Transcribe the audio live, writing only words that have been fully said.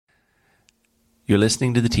You're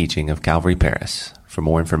listening to the teaching of Calvary Paris. For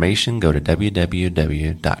more information, go to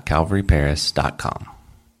www.calvaryparis.com.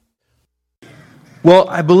 Well,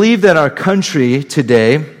 I believe that our country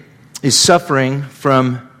today is suffering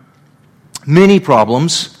from many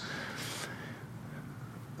problems,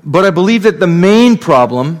 but I believe that the main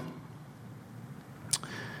problem,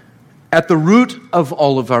 at the root of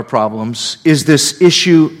all of our problems, is this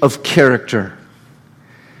issue of character.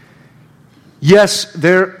 Yes,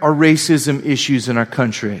 there are racism issues in our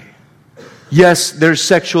country. Yes, there's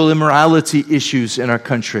sexual immorality issues in our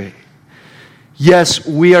country. Yes,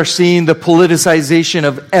 we are seeing the politicization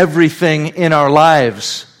of everything in our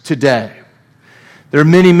lives today. There are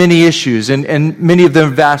many, many issues, and many of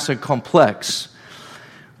them vast and complex.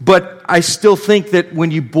 But I still think that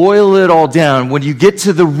when you boil it all down, when you get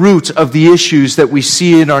to the root of the issues that we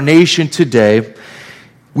see in our nation today,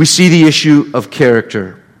 we see the issue of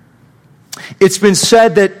character. It's been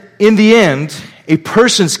said that in the end, a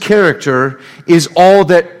person's character is all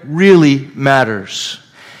that really matters.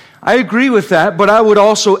 I agree with that, but I would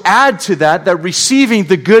also add to that receiving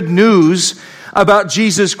the good news about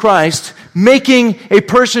Jesus Christ, making a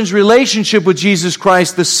person's relationship with Jesus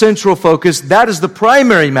Christ the central focus, that is the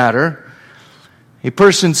primary matter. A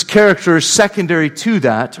person's character is secondary to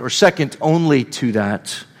that, or second only to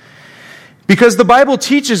that. Because the Bible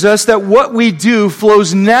teaches us that what we do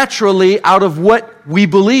flows naturally out of what we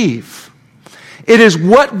believe. It is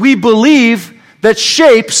what we believe that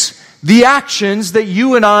shapes the actions that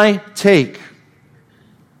you and I take.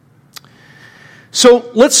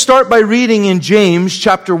 So let's start by reading in James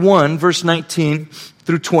chapter 1, verse 19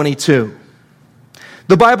 through 22.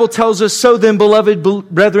 The Bible tells us, "So then, beloved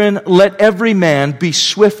brethren, let every man be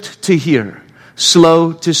swift to hear,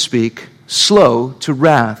 slow to speak, slow to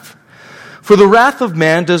wrath. For the wrath of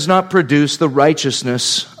man does not produce the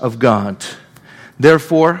righteousness of God.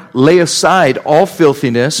 Therefore, lay aside all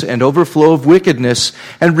filthiness and overflow of wickedness,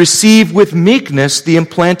 and receive with meekness the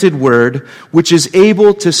implanted word, which is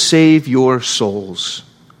able to save your souls.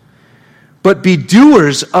 But be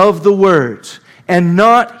doers of the word, and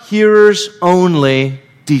not hearers only,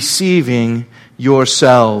 deceiving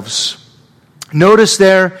yourselves." Notice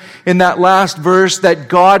there in that last verse that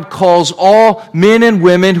God calls all men and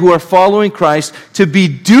women who are following Christ to be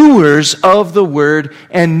doers of the word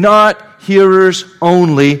and not hearers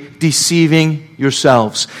only, deceiving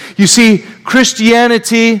yourselves. You see,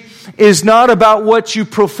 Christianity is not about what you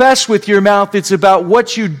profess with your mouth, it's about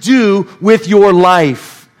what you do with your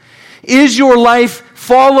life. Is your life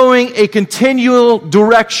following a continual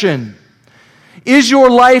direction? Is your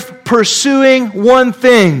life pursuing one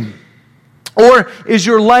thing? Or is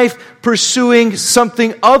your life pursuing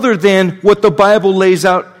something other than what the Bible lays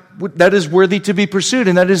out that is worthy to be pursued?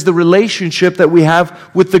 And that is the relationship that we have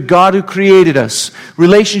with the God who created us.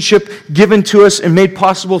 Relationship given to us and made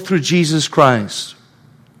possible through Jesus Christ.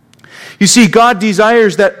 You see, God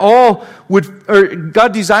desires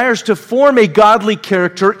to form a godly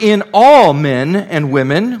character in all men and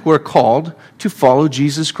women who are called to follow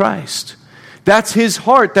Jesus Christ. That's His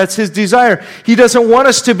heart. That's His desire. He doesn't want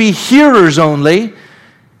us to be hearers only,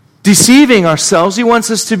 deceiving ourselves. He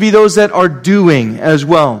wants us to be those that are doing as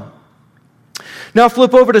well. Now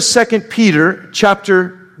flip over to 2 Peter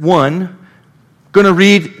chapter 1. I'm going to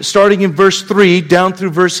read starting in verse 3 down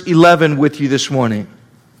through verse 11 with you this morning.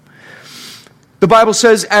 The Bible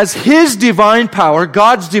says, "As His divine power,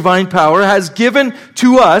 God's divine power, has given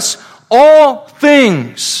to us all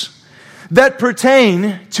things that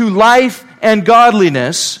pertain to life and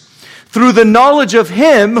godliness, through the knowledge of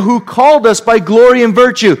Him who called us by glory and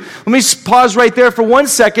virtue." Let me pause right there for 1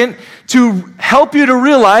 second to help you to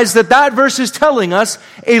realize that verse is telling us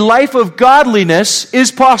a life of godliness is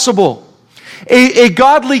possible. A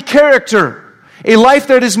godly character, a life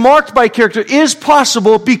that is marked by character is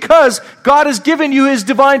possible because God has given you His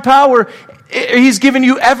divine power. He's given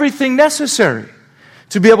you everything necessary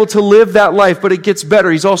to be able to live that life, but it gets better.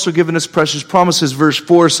 He's also given us precious promises. Verse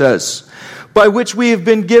 4 says, "By which we have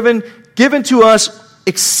been given to us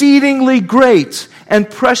exceedingly great and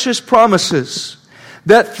precious promises,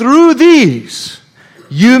 that through these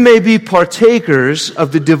you may be partakers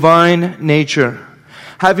of the divine nature,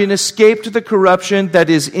 having escaped the corruption that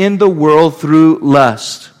is in the world through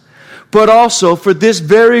lust. But also for this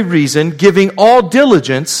very reason, giving all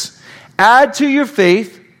diligence, add to your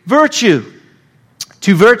faith virtue,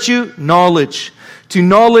 to virtue knowledge, to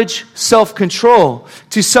knowledge self-control,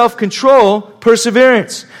 to self-control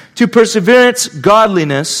perseverance, to perseverance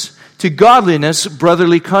godliness, to godliness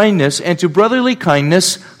brotherly kindness, and to brotherly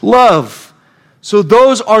kindness love." So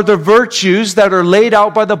those are the virtues that are laid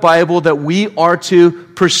out by the Bible that we are to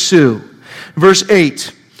pursue. Verse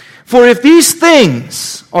 8, For if these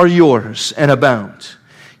things are yours and abound,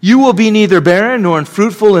 you will be neither barren nor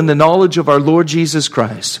unfruitful in the knowledge of our Lord Jesus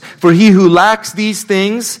Christ. For he who lacks these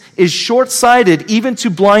things is short-sighted even to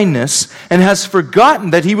blindness, and has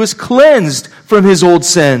forgotten that he was cleansed from his old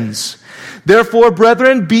sins. Therefore,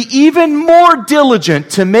 brethren, be even more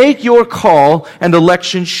diligent to make your call and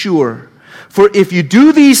election sure. For if you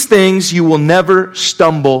do these things, you will never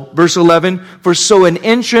stumble. Verse 11, for so an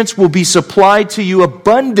entrance will be supplied to you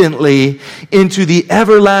abundantly into the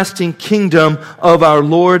everlasting kingdom of our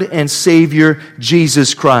Lord and Savior,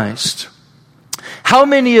 Jesus Christ. How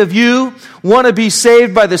many of you want to be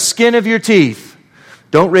saved by the skin of your teeth?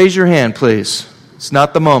 Don't raise your hand, please. It's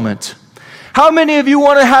not the moment. How many of you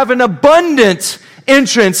want to have an abundant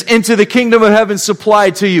entrance into the kingdom of heaven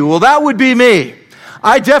supplied to you? Well, that would be me.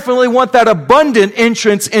 I definitely want that abundant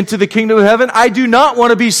entrance into the kingdom of heaven. I do not want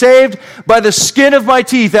to be saved by the skin of my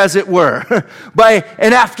teeth, as it were, by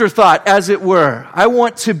an afterthought, as it were. I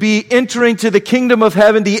want to be entering to the kingdom of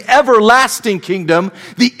heaven, the everlasting kingdom,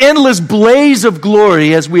 the endless blaze of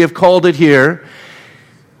glory, as we have called it here,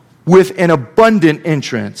 with an abundant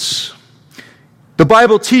entrance. The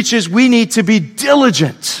Bible teaches we need to be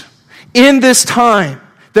diligent in this time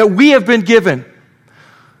that we have been given.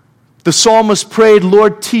 The psalmist prayed,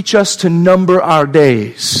 Lord, teach us to number our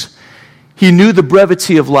days. He knew the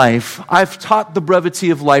brevity of life. I've taught the brevity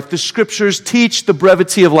of life. The scriptures teach the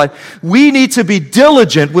brevity of life. We need to be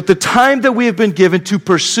diligent with the time that we have been given to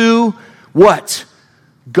pursue what?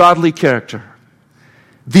 Godly character.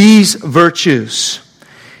 These virtues.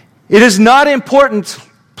 It is not important,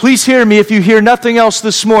 please hear me if you hear nothing else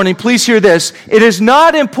this morning, please hear this. It is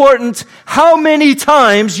not important how many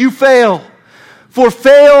times you fail. For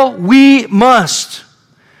fail we must.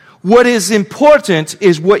 What is important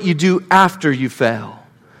is what you do after you fail.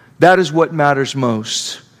 That is what matters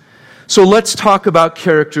most. So let's talk about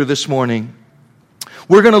character this morning.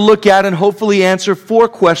 We're going to look at and hopefully answer 4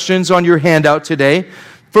 questions on your handout today.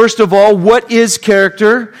 First of all, what is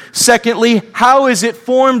character? Secondly, how is it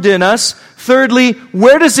formed in us? Thirdly,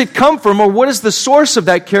 where does it come from, or what is the source of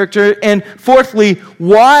that character? And fourthly,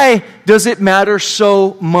 why does it matter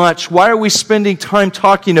so much? Why are we spending time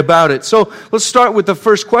talking about it? So let's start with the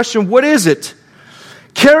first question. What is it?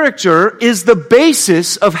 Character is the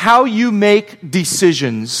basis of how you make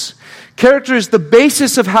decisions. Character is the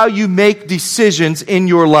basis of how you make decisions in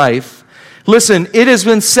your life. Listen, it has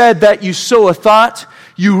been said that you sow a thought,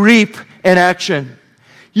 you reap an action.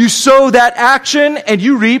 You sow that action and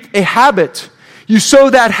you reap a habit. You sow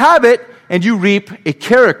that habit and you reap a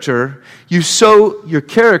character. You sow your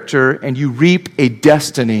character and you reap a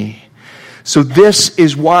destiny. So this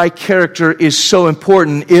is why character is so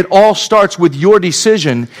important. It all starts with your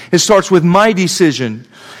decision. It starts with my decision.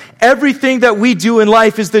 Everything that we do in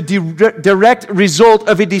life is the direct result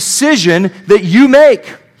of a decision that you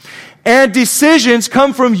make. And decisions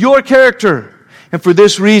come from your character. And for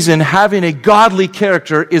this reason, having a godly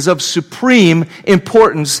character is of supreme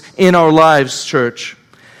importance in our lives, church.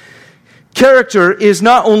 Character is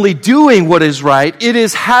not only doing what is right, it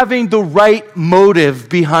is having the right motive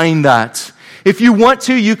behind that. If you want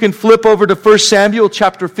to, you can flip over to 1 Samuel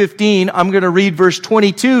chapter 15. I'm going to read verse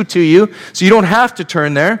 22 to you, so you don't have to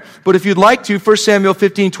turn there. But if you'd like to, 1 Samuel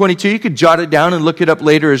 15:22, you could jot it down and look it up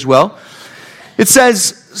later as well. It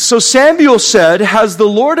says, so Samuel said, has the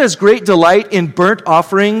Lord as great delight in burnt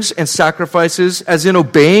offerings and sacrifices as in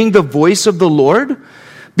obeying the voice of the Lord?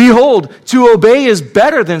 Behold, to obey is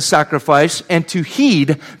better than sacrifice, and to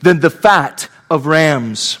heed than the fat of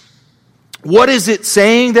rams. What is it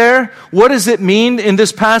saying there? What does it mean in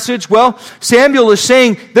this passage? Well, Samuel is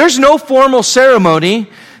saying there's no formal ceremony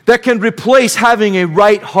that can replace having a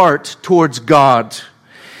right heart towards God.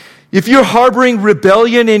 If you're harboring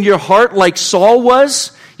rebellion in your heart like Saul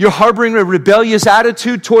was, you're harboring a rebellious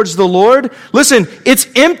attitude towards the Lord, listen, it's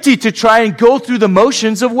empty to try and go through the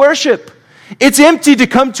motions of worship. It's empty to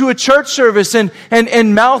come to a church service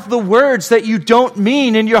and mouth the words that you don't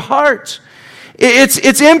mean in your heart.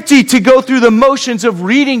 It's empty to go through the motions of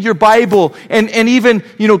reading your Bible and even,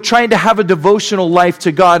 trying to have a devotional life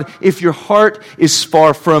to God if your heart is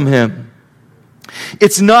far from Him.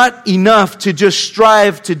 It's not enough to just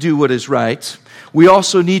strive to do what is right. We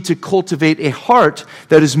also need to cultivate a heart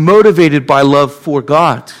that is motivated by love for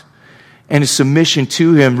God and a submission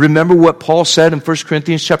to Him. Remember what Paul said in 1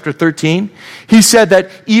 Corinthians chapter 13? He said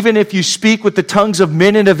that even if you speak with the tongues of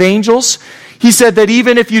men and of angels, he said that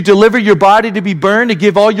even if you deliver your body to be burned and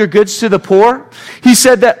give all your goods to the poor, he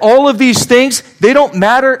said that all of these things, they don't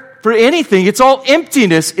matter for anything. It's all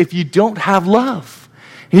emptiness if you don't have love.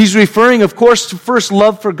 He's referring, of course, to first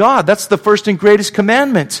love for God. That's the first and greatest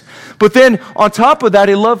commandment. But then on top of that,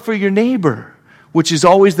 a love for your neighbor, which is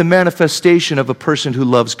always the manifestation of a person who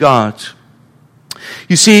loves God.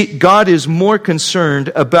 You see, God is more concerned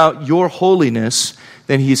about your holiness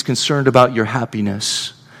than He is concerned about your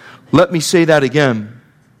happiness. Let me say that again.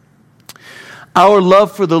 Our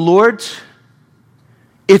love for the Lord,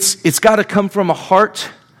 it's got to come from a heart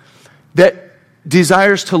that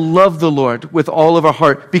desires to love the Lord with all of our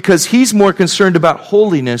heart, because He's more concerned about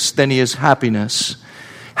holiness than He is happiness.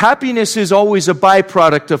 Happiness is always a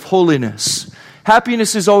byproduct of holiness.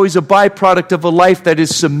 Happiness is always a byproduct of a life that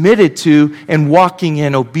is submitted to and walking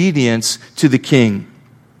in obedience to the King.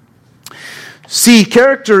 See,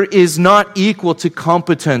 character is not equal to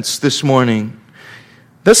competence this morning.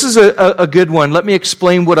 This is a good one. Let me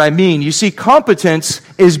explain what I mean. You see, competence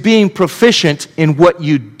is being proficient in what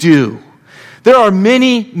you do. There are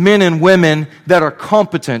many men and women that are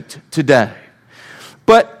competent today.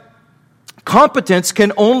 But competence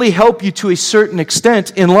can only help you to a certain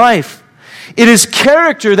extent in life. It is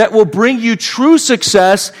character that will bring you true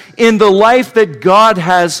success in the life that God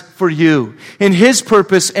has for you, in His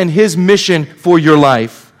purpose and His mission for your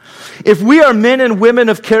life. If we are men and women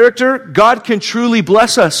of character, God can truly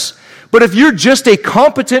bless us. But if you're just a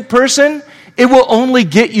competent person, it will only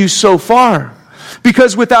get you so far.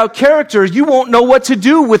 Because without character, you won't know what to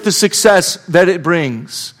do with the success that it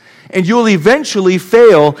brings. And you'll eventually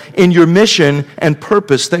fail in your mission and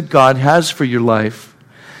purpose that God has for your life.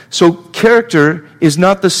 So character is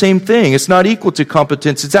not the same thing. It's not equal to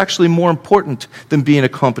competence. It's actually more important than being a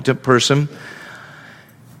competent person.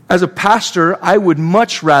 As a pastor, I would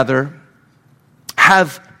much rather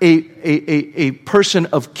have a person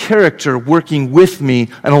of character working with me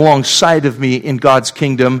and alongside of me in God's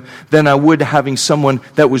kingdom than I would having someone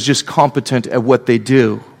that was just competent at what they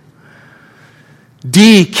do.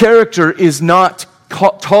 Character is not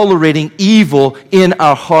tolerating evil in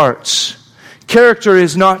our hearts. Character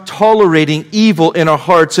is not tolerating evil in our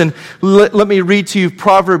hearts. And let me read to you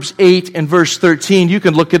Proverbs 8 and verse 13. You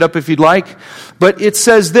can look it up if you'd like. But it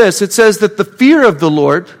says this. It says that the fear of the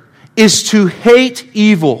Lord is to hate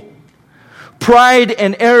evil. Pride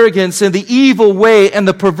and arrogance and the evil way and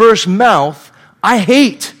the perverse mouth, I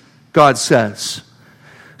hate, God says.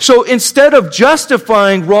 So instead of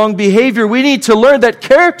justifying wrong behavior, we need to learn that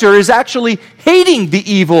character is actually hating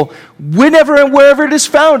the evil whenever and wherever it is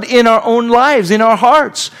found in our own lives, in our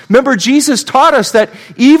hearts. Remember, Jesus taught us that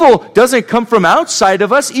evil doesn't come from outside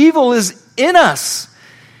of us. Evil is in us.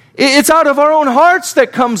 It's out of our own hearts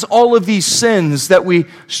that comes all of these sins that we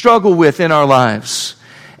struggle with in our lives.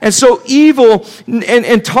 And so evil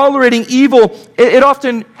and tolerating evil, it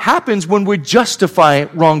often happens when we justify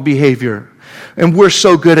wrong behavior. And we're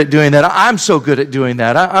so good at doing that. I'm so good at doing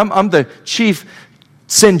that. I'm the chief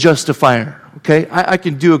sin justifier. Okay, I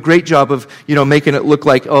can do a great job of, making it look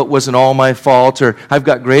like, it wasn't all my fault, or I've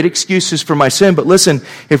got great excuses for my sin. But listen,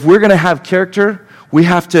 if we're going to have character, we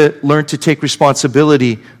have to learn to take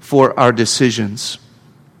responsibility for our decisions.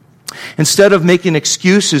 Instead of making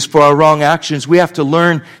excuses for our wrong actions, we have to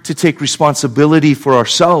learn to take responsibility for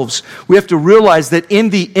ourselves. We have to realize that in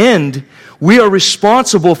the end, we are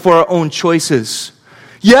responsible for our own choices.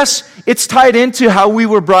 Yes, it's tied into how we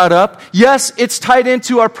were brought up. Yes, it's tied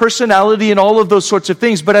into our personality and all of those sorts of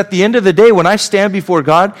things. But at the end of the day, when I stand before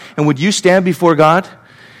God, and when you stand before God,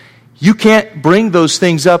 you can't bring those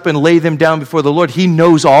things up and lay them down before the Lord. He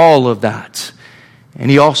knows all of that. And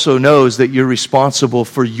He also knows that you're responsible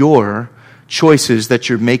for your choices that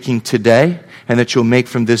you're making today and that you'll make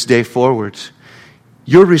from this day forward.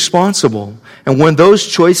 You're responsible. And when those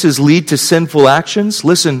choices lead to sinful actions,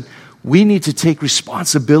 listen, we need to take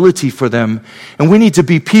responsibility for them. And we need to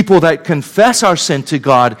be people that confess our sin to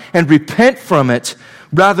God and repent from it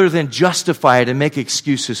rather than justify it and make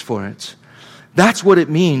excuses for it. That's what it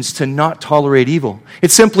means to not tolerate evil. It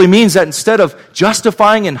simply means that instead of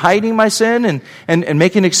justifying and hiding my sin and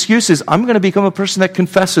making excuses, I'm going to become a person that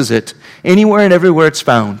confesses it anywhere and everywhere it's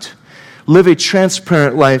found. Live a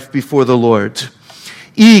transparent life before the Lord.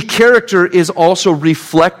 Character is also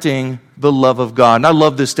reflecting the love of God. And I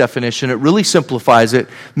love this definition. It really simplifies it,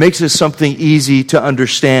 makes it something easy to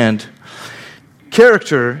understand.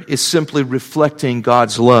 Character is simply reflecting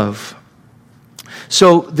God's love.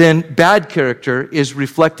 So then bad character is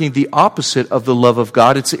reflecting the opposite of the love of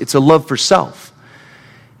God. It's a love for self.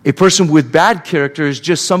 A person with bad character is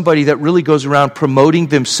just somebody that really goes around promoting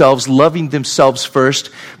themselves, loving themselves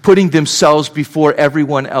first, putting themselves before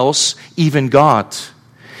everyone else, even God.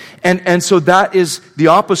 And so that is the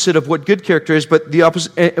opposite of what good character is, but the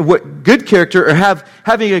opposite, what good character, or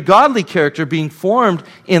having a godly character being formed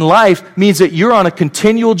in life, means that you're on a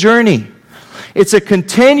continual journey. It's a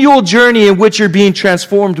continual journey in which you're being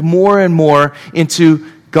transformed more and more into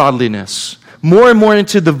godliness, more and more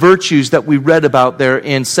into the virtues that we read about there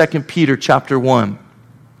in 2 Peter chapter 1.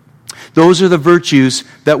 Those are the virtues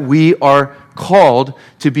that we are called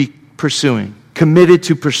to be pursuing, committed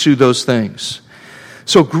to pursue those things.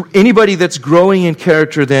 So anybody that's growing in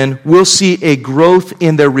character then will see a growth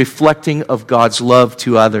in their reflecting of God's love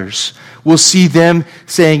to others. We'll see them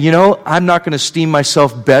saying, I'm not going to esteem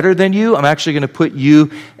myself better than you. I'm actually going to put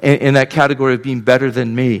you in that category of being better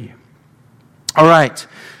than me. All right.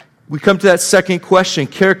 We come to that second question,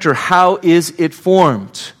 character. How is it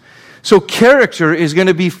formed? So character is going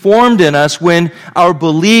to be formed in us when our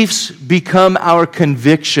beliefs become our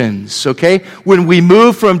convictions, okay? When we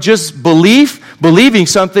move from just believing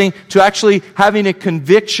something, to actually having a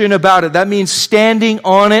conviction about it. That means standing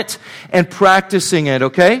on it and practicing it,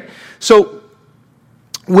 okay? So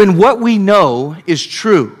when what we know is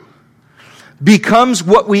true becomes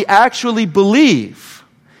what we actually believe,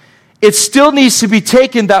 it still needs to be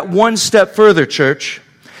taken that one step further, church.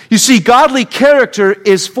 You see, godly character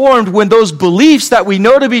is formed when those beliefs that we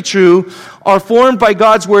know to be true are formed by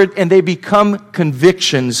God's word and they become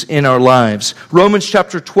convictions in our lives. Romans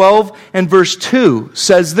chapter 12 and verse 2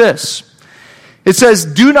 says this. It says,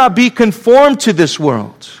 "Do not be conformed to this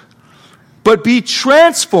world, but be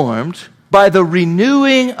transformed by the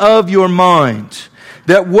renewing of your mind,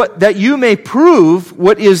 that you may prove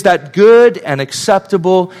what is that good and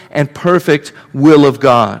acceptable and perfect will of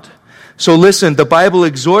God." So listen, the Bible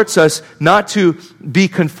exhorts us not to be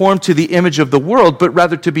conformed to the image of the world, but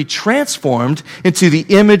rather to be transformed into the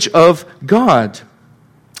image of God.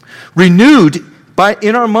 Renewed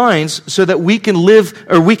in our minds so that we can live,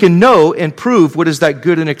 or we can know and prove what is that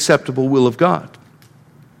good and acceptable will of God.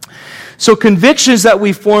 So convictions that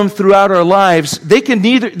we form throughout our lives, they can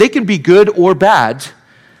be good or bad.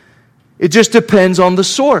 It just depends on the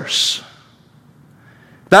source.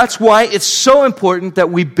 That's why it's so important that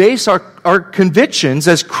we base our convictions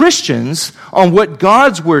as Christians on what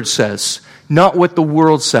God's word says, not what the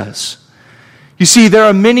world says. You see, there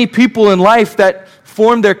are many people in life that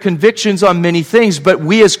form their convictions on many things, but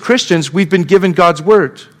we as Christians, we've been given God's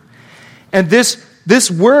word. And this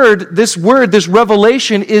revelation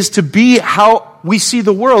is to be how we see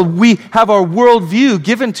the world. We have our worldview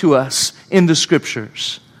given to us in the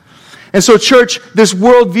Scriptures. And so, church, this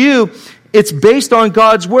worldview, it's based on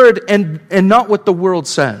God's word and not what the world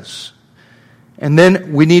says. And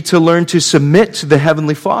then we need to learn to submit to the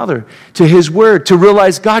Heavenly Father, to His word, to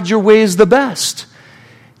realize, God, your way is the best.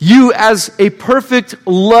 You, as a perfect,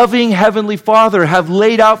 loving Heavenly Father, have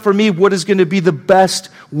laid out for me what is going to be the best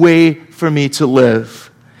way for me to live.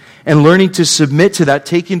 And learning to submit to that,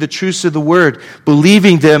 taking the truths of the word,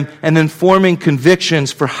 believing them, and then forming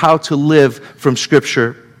convictions for how to live from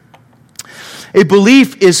Scripture. A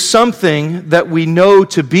belief is something that we know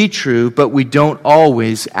to be true, but we don't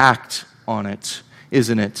always act on it,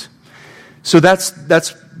 isn't it? So that's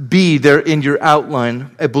B there in your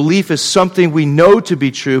outline. A belief is something we know to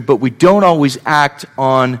be true, but we don't always act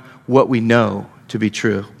on what we know to be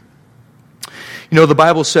true. You know, the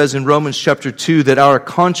Bible says in Romans chapter 2 that our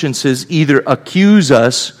consciences either accuse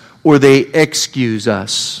us or they excuse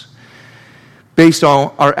us based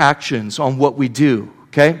on our actions, on what we do,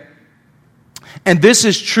 okay? And this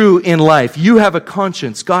is true in life. You have a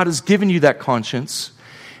conscience. God has given you that conscience.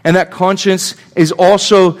 And that conscience is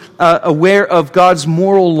also aware of God's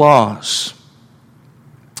moral laws.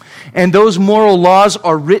 And those moral laws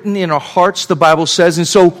are written in our hearts, the Bible says. And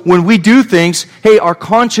so when we do things, hey, our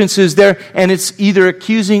conscience is there, and it's either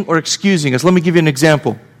accusing or excusing us. Let me give you an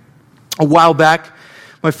example. A while back,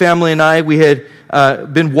 my family and I, we had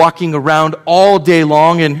been walking around all day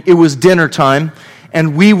long, and it was dinner time.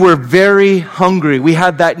 And we were very hungry. We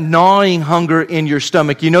had that gnawing hunger in your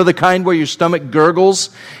stomach. You know the kind where your stomach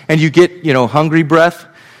gurgles and you get, hungry breath?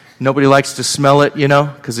 Nobody likes to smell it,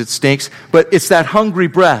 because it stinks. But it's that hungry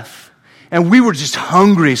breath. And we were just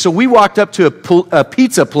hungry. So we walked up to a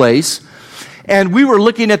pizza place and we were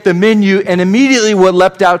looking at the menu, and immediately what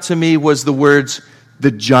leapt out to me was the words,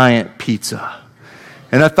 "the giant pizza."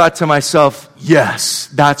 And I thought to myself, yes,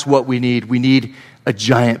 that's what we need. We need a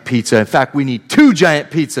giant pizza. In fact, we need 2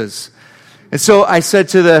 giant pizzas. And so I said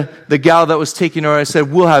to the gal that was taking her, I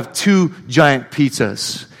said, "We'll have 2 giant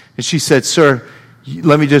pizzas." And she said, "Sir,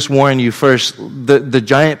 let me just warn you first, the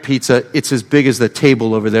giant pizza, it's as big as the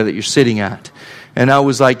table over there that you're sitting at." And I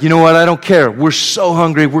was like, "You know what? I don't care. We're so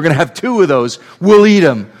hungry. We're going to have 2 of those. We'll eat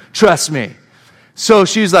them. Trust me." So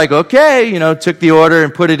she's like, okay, took the order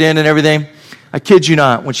and put it in and everything. I kid you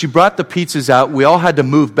not, when she brought the pizzas out, we all had to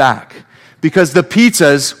move back because the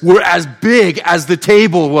pizzas were as big as the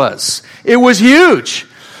table was. It was huge.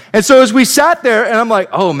 And so as we sat there, and I'm like,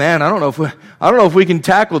 oh man, I don't know if we can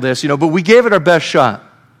tackle this, but we gave it our best shot.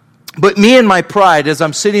 But me and my pride, as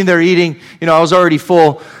I'm sitting there eating, I was already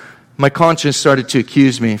full. My conscience started to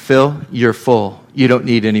accuse me. Phil, you're full. You don't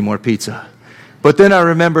need any more pizza. But then I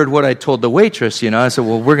remembered what I told the waitress, I said,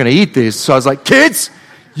 well, we're going to eat these. So I was like, kids,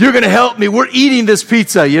 you're going to help me. We're eating this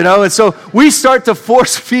pizza, And so we start to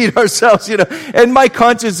force feed ourselves, And my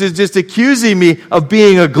conscience is just accusing me of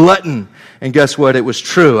being a glutton. And guess what? It was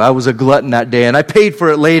true. I was a glutton that day, and I paid for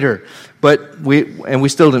it later. But we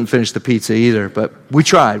still didn't finish the pizza either. But we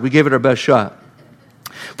tried. We gave it our best shot.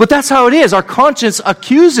 But that's how it is. Our conscience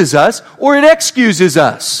accuses us or it excuses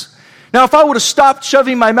us. Now, if I would have stopped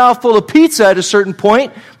shoving my mouth full of pizza at a certain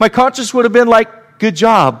point, my conscience would have been like, good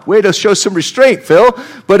job. Way to show some restraint, Phil.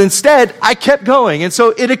 But instead, I kept going. And so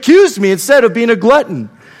it accused me instead of being a glutton.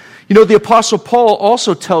 The Apostle Paul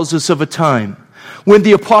also tells us of a time when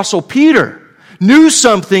the Apostle Peter knew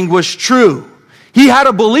something was true. He had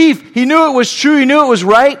a belief. He knew it was true. He knew it was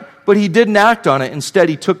right, but he didn't act on it. Instead,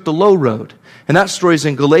 he took the low road. And that story is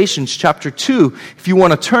in Galatians chapter 2, if you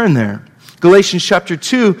want to turn there. Galatians chapter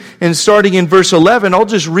 2, and starting in verse 11, I'll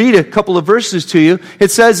just read a couple of verses to you. It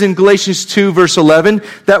says in Galatians 2, verse 11,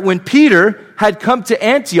 that when Peter had come to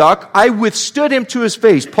Antioch, I withstood him to his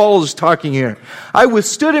face. Paul is talking here. I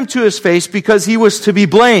withstood him to his face because he was to be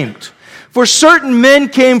blamed. For certain men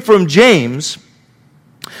came from James.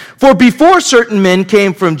 For before certain men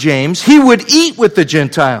came from James, he would eat with the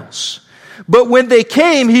Gentiles. But when they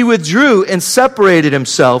came, he withdrew and separated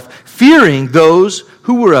himself, fearing those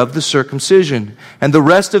who were of the circumcision. And the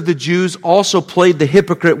rest of the Jews also played the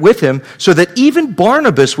hypocrite with him, so that even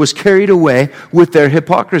Barnabas was carried away with their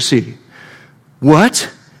hypocrisy.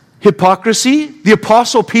 What? Hypocrisy? The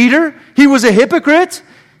Apostle Peter? He was a hypocrite?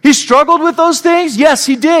 He struggled with those things? Yes,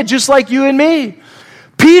 he did, just like you and me.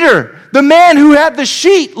 Peter, the man who had the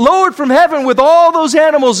sheet lowered from heaven with all those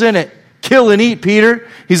animals in it. Kill and eat, Peter.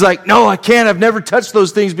 He's like, no, I can't. I've never touched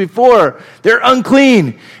those things before. They're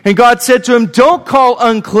unclean. And God said to him, don't call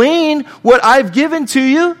unclean what I've given to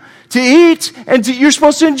you to eat. And you're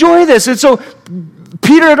supposed to enjoy this. And so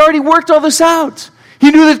Peter had already worked all this out.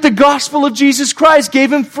 He knew that the gospel of Jesus Christ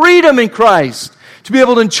gave him freedom in Christ to be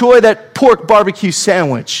able to enjoy that pork barbecue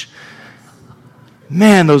sandwich.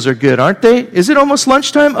 Man, those are good, aren't they? Is it almost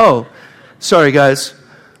lunchtime? Oh, sorry, guys.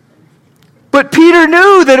 But Peter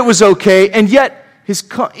knew that it was okay, and yet he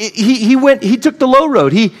took the low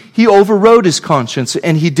road. He overrode his conscience,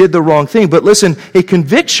 and he did the wrong thing. But listen, a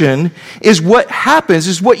conviction is what happens,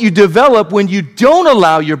 is what you develop when you don't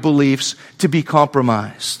allow your beliefs to be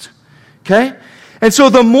compromised. Okay? And so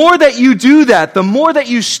the more that you do that, the more that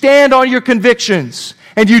you stand on your convictions,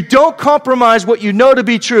 and you don't compromise what you know to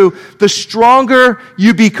be true, the stronger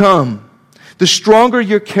you become. The stronger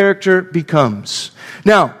your character becomes.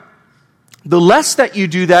 Now, the less that you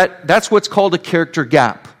do that, that's what's called a character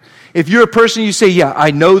gap. If you're a person, you say, yeah, I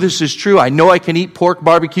know this is true. I know I can eat pork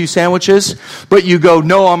barbecue sandwiches. But you go,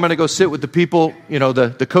 no, I'm going to go sit with the people,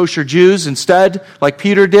 the kosher Jews instead, like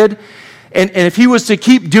Peter did. And if he was to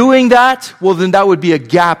keep doing that, well, then that would be a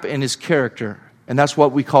gap in his character. And that's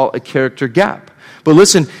what we call a character gap. But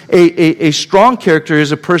listen, a strong character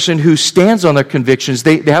is a person who stands on their convictions.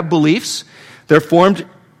 They have beliefs. They're formed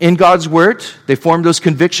in God's Word. They form those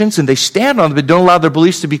convictions and they stand on them and don't allow their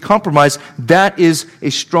beliefs to be compromised. That is a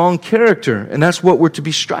strong character. And that's what we're to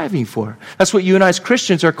be striving for. That's what you and I as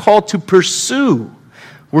Christians are called to pursue.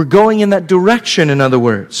 We're going in that direction, in other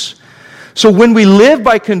words. So when we live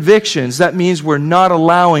by convictions, that means we're not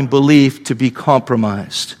allowing belief to be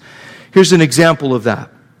compromised. Here's an example of that.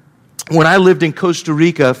 When I lived in Costa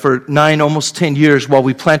Rica for 9, almost 10 years while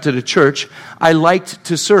we planted a church, I liked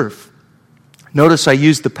to surf. Notice I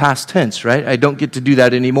used the past tense, right? I don't get to do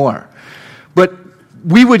that anymore. But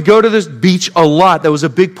we would go to this beach a lot. That was a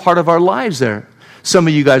big part of our lives there. Some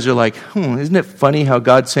of you guys are like, isn't it funny how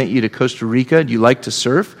God sent you to Costa Rica and you like to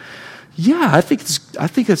surf? Yeah, I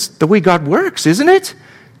think it's the way God works, isn't it?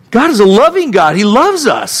 God is a loving God. He loves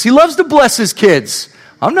us. He loves to bless His kids.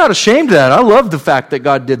 I'm not ashamed of that. I love the fact that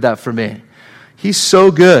God did that for me. He's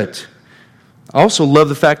so good. I also love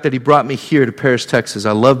the fact that He brought me here to Paris, Texas.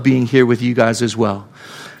 I love being here with you guys as well.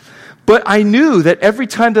 But I knew that every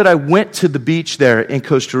time that I went to the beach there in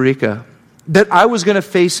Costa Rica, that I was going to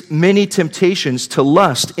face many temptations to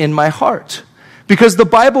lust in my heart. Because the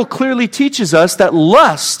Bible clearly teaches us that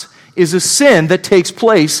lust is a sin that takes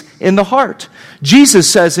place in the heart. Jesus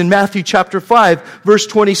says in Matthew chapter 5, verse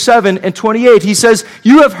 27 and 28, he says,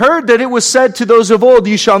 "You have heard that it was said to those of old,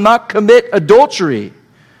 'You shall not commit adultery.'"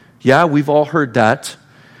 Yeah, we've all heard that.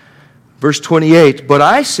 Verse 28, "But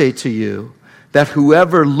I say to you that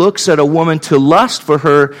whoever looks at a woman to lust for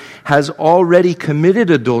her has already committed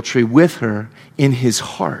adultery with her in his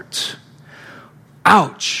heart."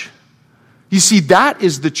 Ouch. You see, that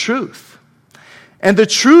is the truth. And the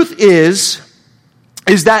truth is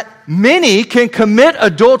that many can commit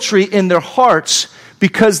adultery in their hearts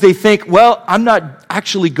because they think, well, I'm not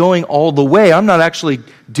actually going all the way. I'm not actually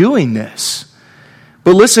doing this.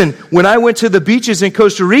 But listen, when I went to the beaches in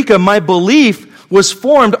Costa Rica, my belief was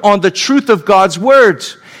formed on the truth of God's Word.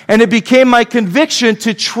 And it became my conviction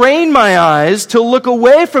to train my eyes to look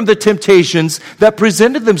away from the temptations that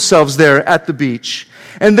presented themselves there at the beach.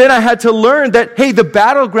 And then I had to learn that, hey, the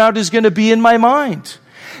battleground is going to be in my mind.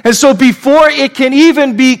 And so before it can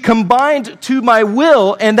even be combined to my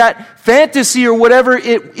will, and that fantasy or whatever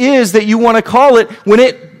it is that you want to call it, when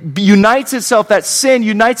it unites itself, that sin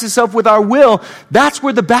unites itself with our will, that's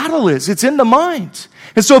where the battle is. It's in the mind.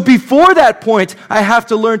 And so before that point, I have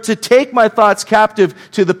to learn to take my thoughts captive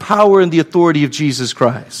to the power and the authority of Jesus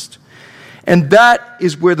Christ. And that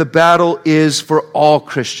is where the battle is for all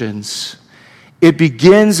Christians. It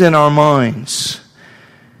begins in our minds.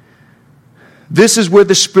 This is where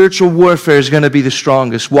the spiritual warfare is going to be the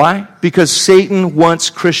strongest. Why? Because Satan wants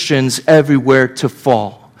Christians everywhere to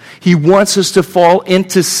fall. He wants us to fall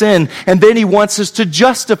into sin, and then he wants us to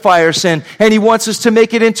justify our sin, and he wants us to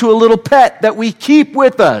make it into a little pet that we keep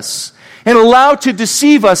with us and allow to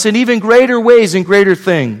deceive us in even greater ways and greater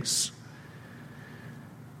things.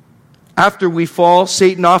 After we fall,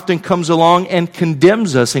 Satan often comes along and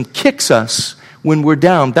condemns us and kicks us when we're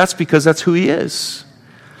down. That's because that's who he is.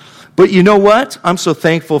 But you know what? I'm so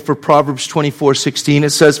thankful for Proverbs 24:16.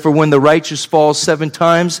 It says, "For when the righteous falls 7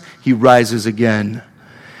 times, he rises again."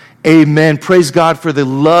 Amen. Praise God for the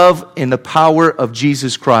love and the power of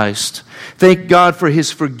Jesus Christ. Thank God for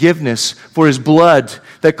his forgiveness, for his blood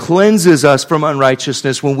that cleanses us from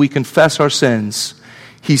unrighteousness when we confess our sins.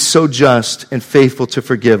 He's so just and faithful to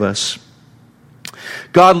forgive us.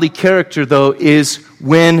 Godly character, though, is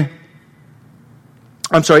what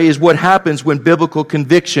happens when biblical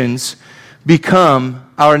convictions become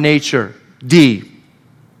our nature. D.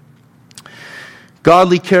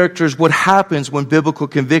 Godly character is what happens when biblical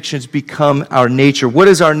convictions become our nature. What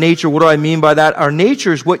is our nature? What do I mean by that? Our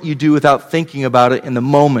nature is what you do without thinking about it in the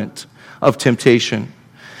moment of temptation.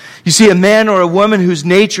 You see, a man or a woman whose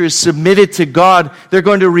nature is submitted to God, they're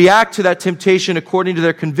going to react to that temptation according to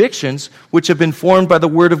their convictions, which have been formed by the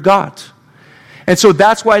Word of God. And so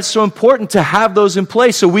that's why it's so important to have those in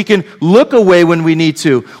place so we can look away when we need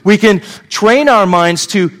to. We can train our minds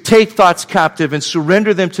to take thoughts captive and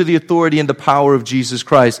surrender them to the authority and the power of Jesus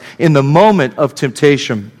Christ in the moment of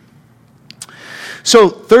temptation. So,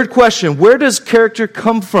 third question, where does character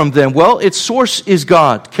come from then? Well, its source is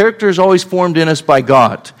God. Character is always formed in us by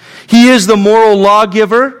God. He is the moral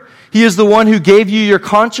lawgiver. He is the one who gave you your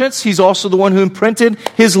conscience. He's also the one who imprinted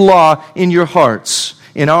his law in your hearts,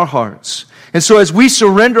 in our hearts. And so as we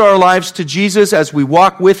surrender our lives to Jesus, as we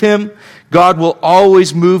walk with him, God will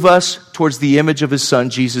always move us towards the image of his Son,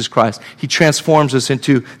 Jesus Christ. He transforms us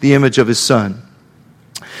into the image of his Son.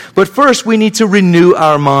 But first, we need to renew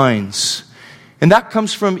our minds. And that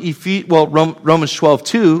comes from Romans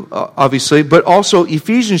 12:2, obviously, but also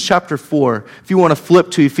Ephesians chapter 4. If you want to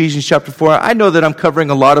flip to Ephesians chapter 4, I know that I'm covering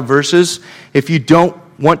a lot of verses. If you don't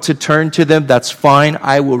want to turn to them, that's fine.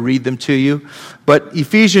 I will read them to you. But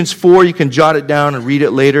Ephesians 4, you can jot it down and read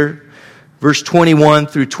it later. Verse 21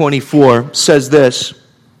 through 24 says this: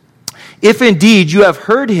 "If indeed you have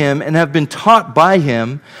heard him and have been taught by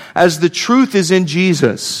him, as the truth is in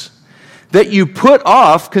Jesus, that you put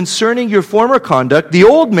off concerning your former conduct the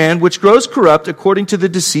old man which grows corrupt according to the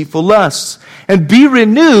deceitful lusts, and be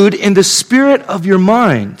renewed in the spirit of your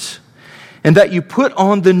mind, and that you put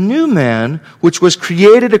on the new man, which was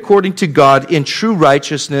created according to God in true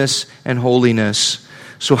righteousness and holiness."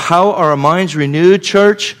 So how are our minds renewed,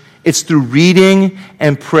 church? It's through reading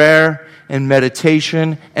and prayer and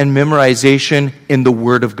meditation and memorization in the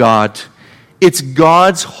Word of God. It's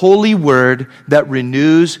God's holy Word that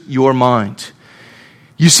renews your mind.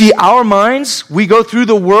 You see, our minds, we go through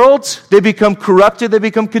the world, they become corrupted, they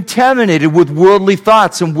become contaminated with worldly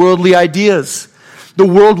thoughts and worldly ideas. The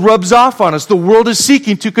world rubs off on us. The world is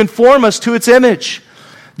seeking to conform us to its image.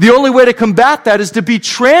 The only way to combat that is to be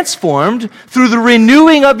transformed through the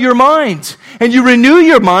renewing of your mind. And you renew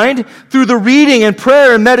your mind through the reading and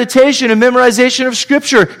prayer and meditation and memorization of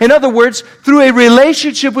Scripture. In other words, through a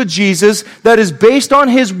relationship with Jesus that is based on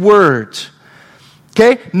His Word.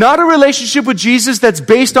 Okay? Not a relationship with Jesus that's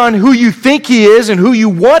based on who you think He is and who you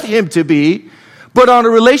want Him to be, but on a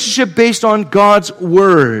relationship based on God's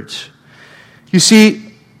Word. You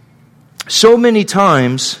see, so many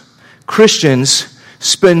times Christians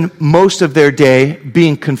spend most of their day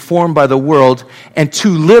being conformed by the world and too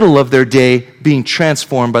little of their day being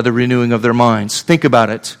transformed by the renewing of their minds. Think about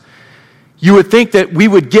it. You would think that we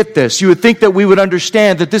would get this. You would think that we would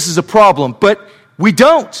understand that this is a problem, but we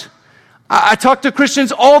don't. I talk to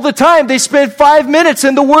Christians all the time. They spend 5 minutes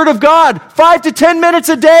in the Word of God, 5 to 10 minutes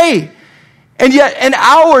a day. And yet an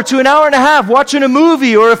hour to an hour and a half watching a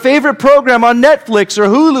movie or a favorite program on Netflix or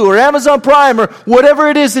Hulu or Amazon Prime or whatever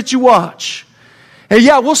it is that you watch. And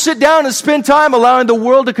yeah, we'll sit down and spend time allowing the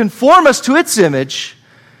world to conform us to its image,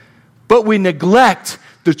 but we neglect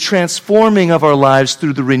the transforming of our lives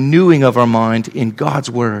through the renewing of our mind in God's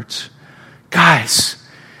Word. Guys,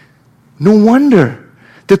 no wonder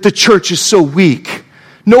that the church is so weak.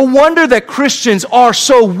 No wonder that Christians are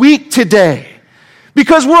so weak today.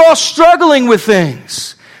 Because we're all struggling with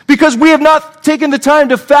things. Because we have not taken the time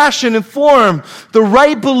to fashion and form the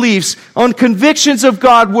right beliefs on convictions of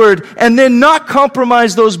God's Word and then not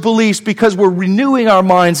compromise those beliefs because we're renewing our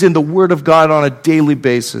minds in the Word of God on a daily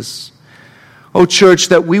basis. Oh, church,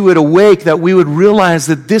 that we would awake, that we would realize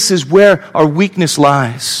that this is where our weakness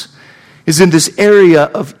lies, is in this area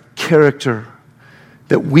of character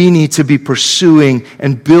that we need to be pursuing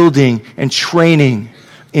and building and training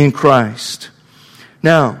in Christ.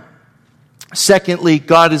 Now, secondly,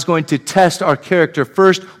 God is going to test our character.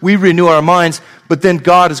 First, we renew our minds, but then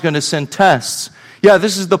God is going to send tests. Yeah,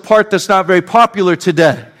 this is the part that's not very popular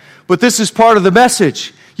today, but this is part of the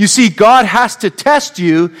message. You see, God has to test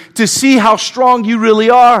you to see how strong you really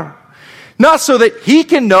are. Not so that He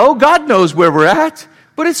can know, God knows where we're at,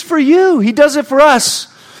 but it's for you. He does it for us.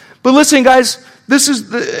 But listen, guys, this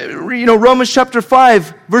is Romans chapter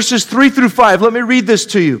 5, verses 3 through 5. Let me read this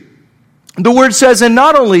to you. The Word says, and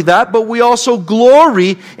not only that, but we also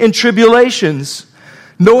glory in tribulations,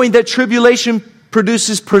 knowing that tribulation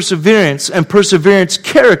produces perseverance, and perseverance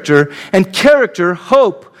character, and character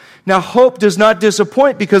hope. Now hope does not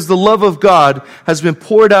disappoint because the love of God has been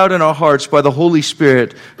poured out in our hearts by the Holy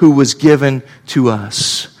Spirit who was given to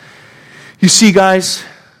us. You see, guys,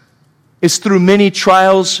 it's through many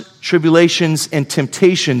trials, tribulations, and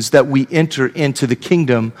temptations that we enter into the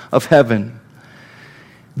kingdom of heaven.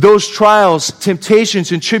 Those trials,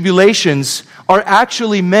 temptations, and tribulations are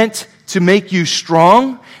actually meant to make you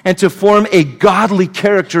strong and to form a godly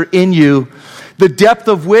character in you, the depth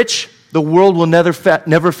of which the world will never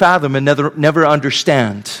fathom and never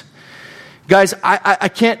understand. Guys, I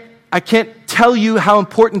can't tell you how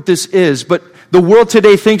important this is, but the world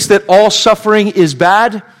today thinks that all suffering is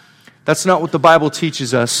bad. That's not what the Bible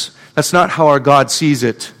teaches us. That's not how our God sees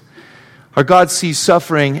it. Our God sees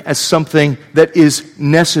suffering as something that is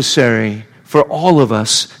necessary for all of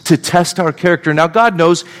us to test our character. Now, God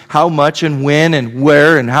knows how much and when and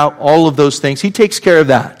where and how all of those things. He takes care of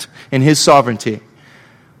that in His sovereignty.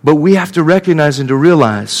 But we have to recognize and to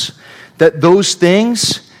realize that those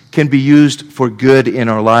things can be used for good in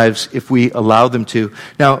our lives if we allow them to.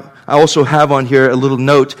 Now, I also have on here a little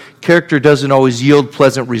note. Character doesn't always yield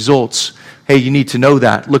pleasant results. Hey, you need to know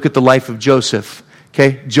that. Look at the life of Joseph.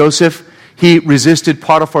 Okay, Joseph, he resisted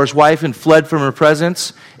Potiphar's wife and fled from her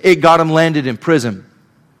presence. It got him landed in prison.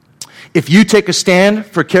 If you take a stand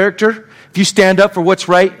for character, if you stand up for what's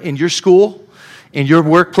right in your school, in your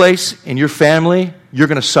workplace, in your family, you're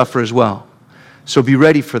going to suffer as well. So be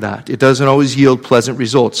ready for that. It doesn't always yield pleasant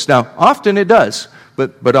results. Now, often it does,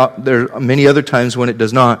 but there are many other times when it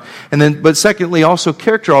does not. But secondly, also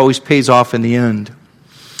character always pays off in the end.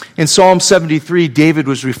 In Psalm 73, David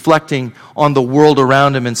was reflecting on the world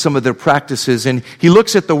around him and some of their practices. And he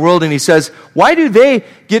looks at the world and he says, why do they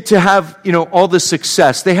get to have, all this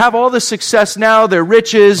success? They have all this success now, their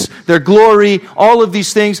riches, their glory, all of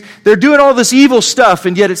these things. They're doing all this evil stuff,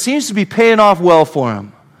 and yet it seems to be paying off well for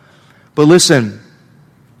them. But listen,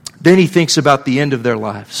 then he thinks about the end of their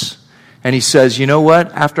lives. And he says, you know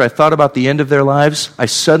what? After I thought about the end of their lives, I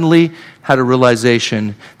suddenly had a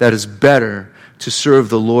realization that it's better to serve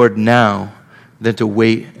the Lord now than to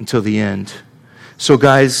wait until the end. So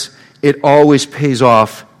guys, it always pays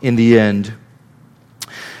off in the end.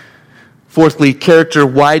 Fourthly, character,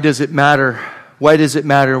 why does it matter? Why does it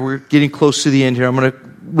matter? We're getting close to the end here. I'm going to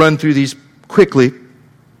run through these quickly.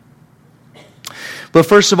 But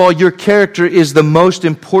first of all, your character is the most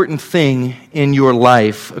important thing in your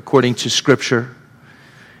life, according to Scripture.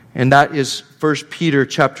 And that is 1 Peter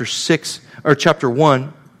chapter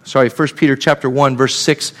 1, verse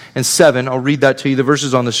 6 and 7. I'll read that to you. The verse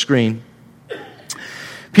is on the screen.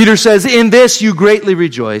 Peter says, "In this you greatly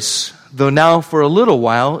rejoice, though now for a little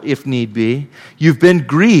while, if need be, you've been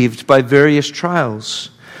grieved by various trials,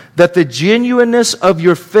 that the genuineness of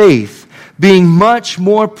your faith, being much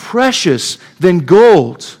more precious than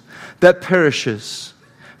gold that perishes,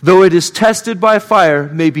 though it is tested by fire,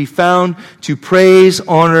 may be found to praise,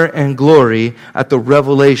 honor, and glory at the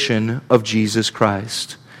revelation of Jesus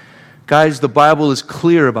Christ." Guys, the Bible is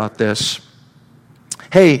clear about this.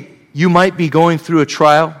 Hey, you might be going through a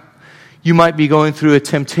trial. You might be going through a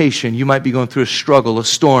temptation. You might be going through a struggle, a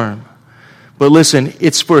storm. But listen,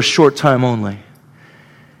 it's for a short time only.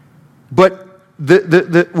 But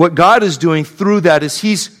what God is doing through that is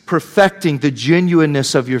He's perfecting the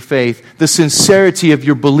genuineness of your faith, the sincerity of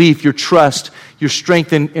your belief, your trust, your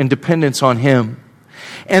strength and dependence on Him.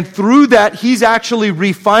 And through that, He's actually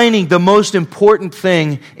refining the most important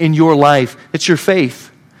thing in your life. It's your faith.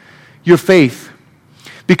 Your faith.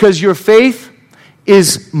 Because your faith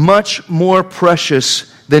is much more precious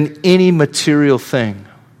than any material thing.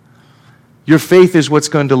 Your faith is what's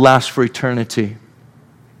going to last for eternity.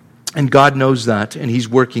 And God knows that, and He's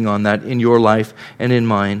working on that in your life and in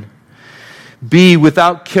mine. B,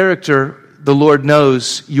 without character, the Lord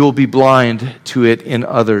knows you'll be blind to it in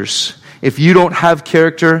others. If you don't have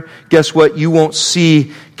character, guess what? You won't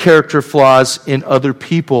see character flaws in other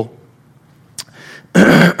people.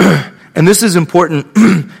 And this is important,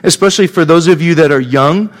 especially for those of you that are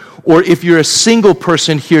young, or if you're a single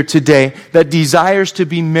person here today that desires to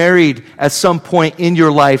be married at some point in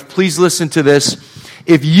your life. Please listen to this.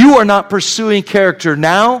 If you are not pursuing character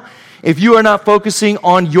now, if you are not focusing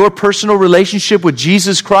on your personal relationship with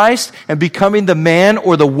Jesus Christ and becoming the man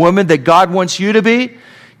or the woman that God wants you to be,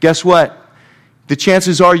 guess what? The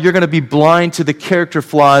chances are you're going to be blind to the character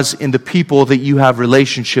flaws in the people that you have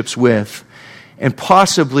relationships with, and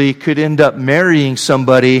possibly could end up marrying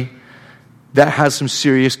somebody that has some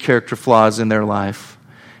serious character flaws in their life.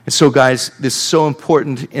 And so, guys, this is so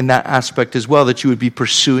important in that aspect as well, that you would be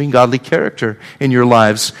pursuing godly character in your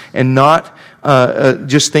lives and not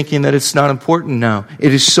just thinking that it's not important now.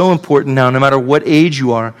 It is so important now, no matter what age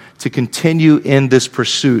you are, to continue in this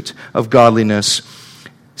pursuit of godliness.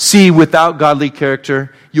 See, without godly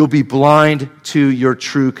character, you'll be blind to your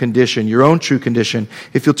true condition, your own true condition.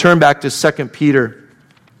 If you'll turn back to 2 Peter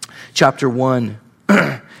chapter 1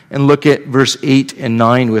 and look at verse 8 and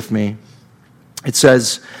 9 with me. It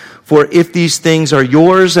says, "For if these things are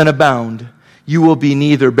yours and abound, you will be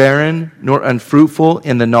neither barren nor unfruitful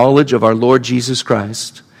in the knowledge of our Lord Jesus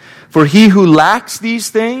Christ. For he who lacks these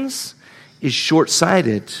things is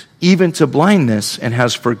short-sighted, even to blindness, and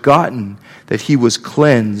has forgotten that he was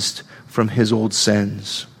cleansed from his old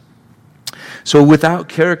sins." So without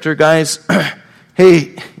character, guys,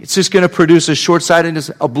 hey, it's just going to produce a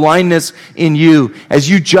short-sightedness, a blindness in you. As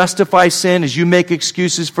you justify sin, as you make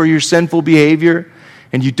excuses for your sinful behavior,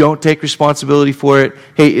 and you don't take responsibility for it,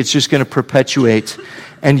 hey, it's just going to perpetuate.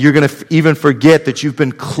 And you're going to even forget that you've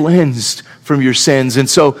been cleansed from your sins. And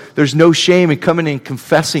so there's no shame in coming and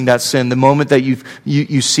confessing that sin the moment that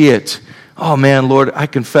you see it. Oh man, Lord, I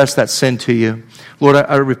confess that sin to you. Lord,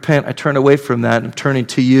 I repent. I turn away from that. I'm turning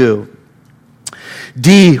to you.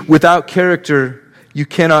 D, without character, you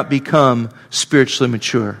cannot become spiritually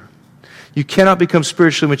mature. You cannot become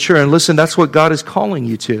spiritually mature. And listen, that's what God is calling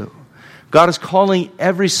you to. God is calling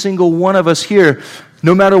every single one of us here,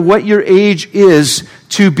 no matter what your age is,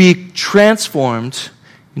 to be transformed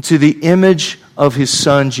into the image of His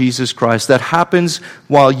Son, Jesus Christ. That happens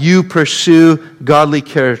while you pursue godly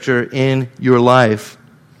character in your life.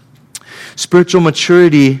 Spiritual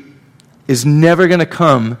maturity is never going to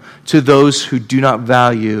come to those who do not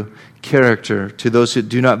value character, to those who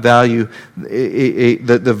do not value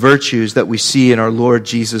the virtues that we see in our Lord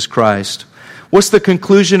Jesus Christ. What's the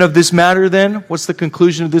conclusion of this matter then? What's the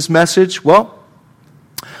conclusion of this message? Well,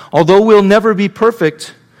 although we'll never be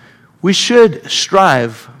perfect, we should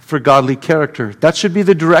strive for godly character. That should be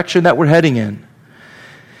the direction that we're heading in.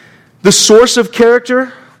 The source of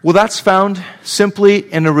character, well, that's found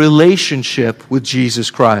simply in a relationship with Jesus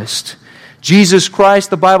Christ. Jesus Christ,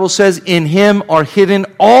 the Bible says, in Him are hidden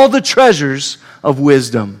all the treasures of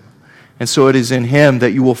wisdom. And so it is in Him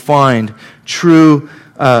that you will find true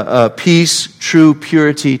peace, true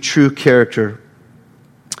purity, true character.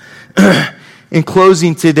 In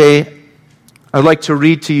closing today, I'd like to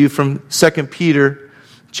read to you from 2 Peter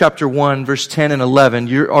chapter 1, verse 10 and 11.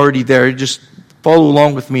 You're already there. Just follow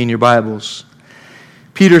along with me in your Bibles.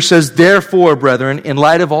 Peter says, therefore, brethren, in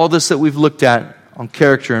light of all this that we've looked at on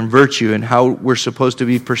character and virtue and how we're supposed to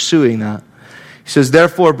be pursuing that, he says,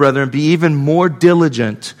 therefore, brethren, be even more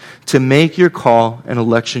diligent to make your call and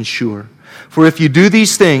election sure. For if you do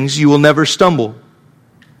these things, you will never stumble.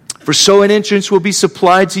 For so an entrance will be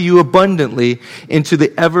supplied to you abundantly into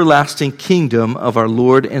the everlasting kingdom of our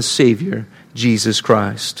Lord and Savior, Jesus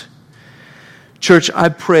Christ. Church, I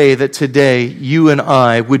pray that today you and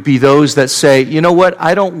I would be those that say, you know what,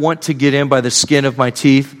 I don't want to get in by the skin of my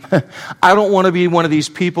teeth. I don't want to be one of these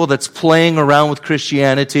people that's playing around with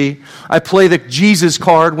Christianity. I play the Jesus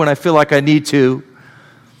card when I feel like I need to.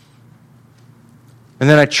 And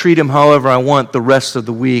then I treat him however I want the rest of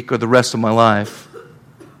the week or the rest of my life.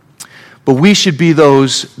 But we should be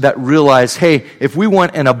those that realize, hey, if we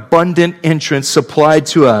want an abundant entrance supplied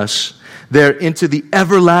to us there into the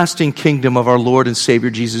everlasting kingdom of our Lord and Savior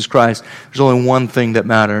Jesus Christ, there's only one thing that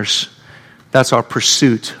matters. That's our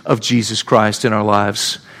pursuit of Jesus Christ in our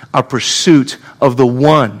lives. Our pursuit of the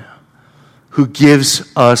one who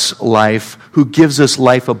gives us life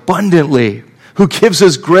abundantly, who gives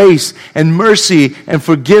us grace and mercy and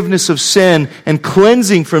forgiveness of sin and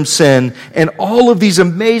cleansing from sin and all of these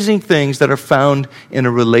amazing things that are found in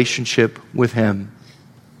a relationship with him.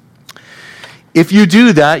 If you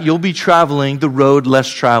do that, you'll be traveling the road less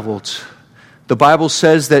traveled. The Bible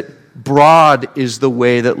says that broad is the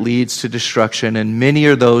way that leads to destruction, and many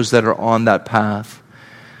are those that are on that path.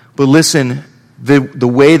 But listen, the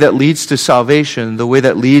way that leads to salvation, the way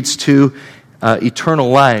that leads to eternal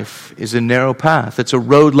life is a narrow path. It's a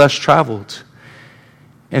road less traveled.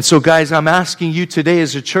 And so, guys, I'm asking you today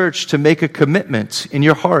as a church to make a commitment in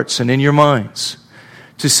your hearts and in your minds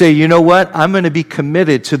to say, you know what, I'm going to be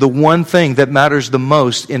committed to the one thing that matters the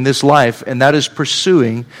most in this life, and that is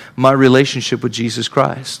pursuing my relationship with Jesus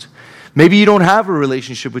Christ. Maybe you don't have a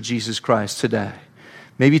relationship with Jesus Christ today.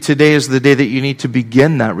 Maybe today is the day that you need to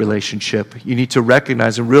begin that relationship. You need to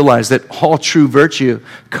recognize and realize that all true virtue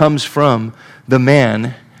comes from the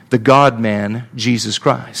man, the God-man, Jesus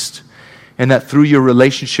Christ. And that through your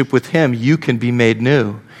relationship with him, you can be made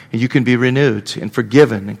new, and you can be renewed and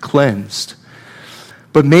forgiven and cleansed.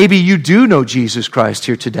 But maybe you do know Jesus Christ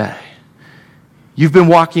here today. You've been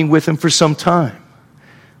walking with him for some time,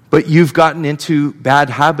 but you've gotten into bad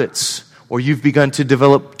habits, or you've begun to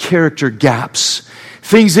develop character gaps,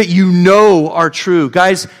 things that you know are true.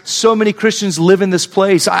 Guys, so many Christians live in this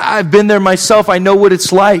place. I've been there myself. I know what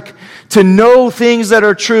it's like to know things that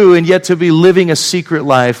are true and yet to be living a secret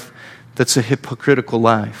life that's a hypocritical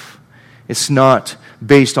life. It's not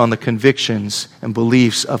based on the convictions and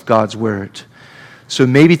beliefs of God's Word. So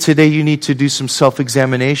maybe today you need to do some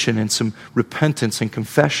self-examination and some repentance and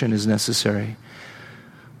confession is necessary.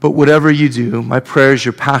 But whatever you do, my prayer as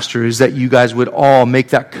your pastor is that you guys would all make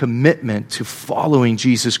that commitment to following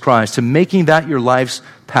Jesus Christ, to making that your life's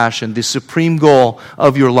passion, the supreme goal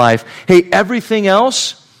of your life. Hey, everything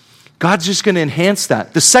else, God's just going to enhance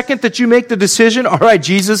that. The second that you make the decision, all right,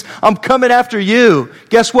 Jesus, I'm coming after you.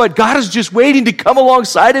 Guess what? God is just waiting to come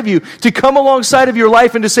alongside of you, to come alongside of your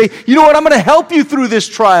life and to say, you know what? I'm going to help you through this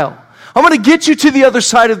trial. I'm going to get you to the other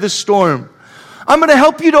side of this storm. I'm going to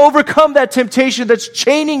help you to overcome that temptation that's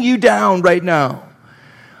chaining you down right now.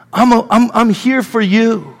 I'm here for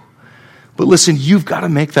you. But listen, you've got to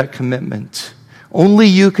make that commitment. Only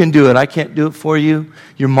you can do it. I can't do it for you.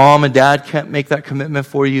 Your mom and dad can't make that commitment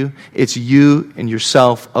for you. It's you and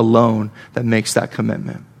yourself alone that makes that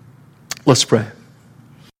commitment. Let's pray.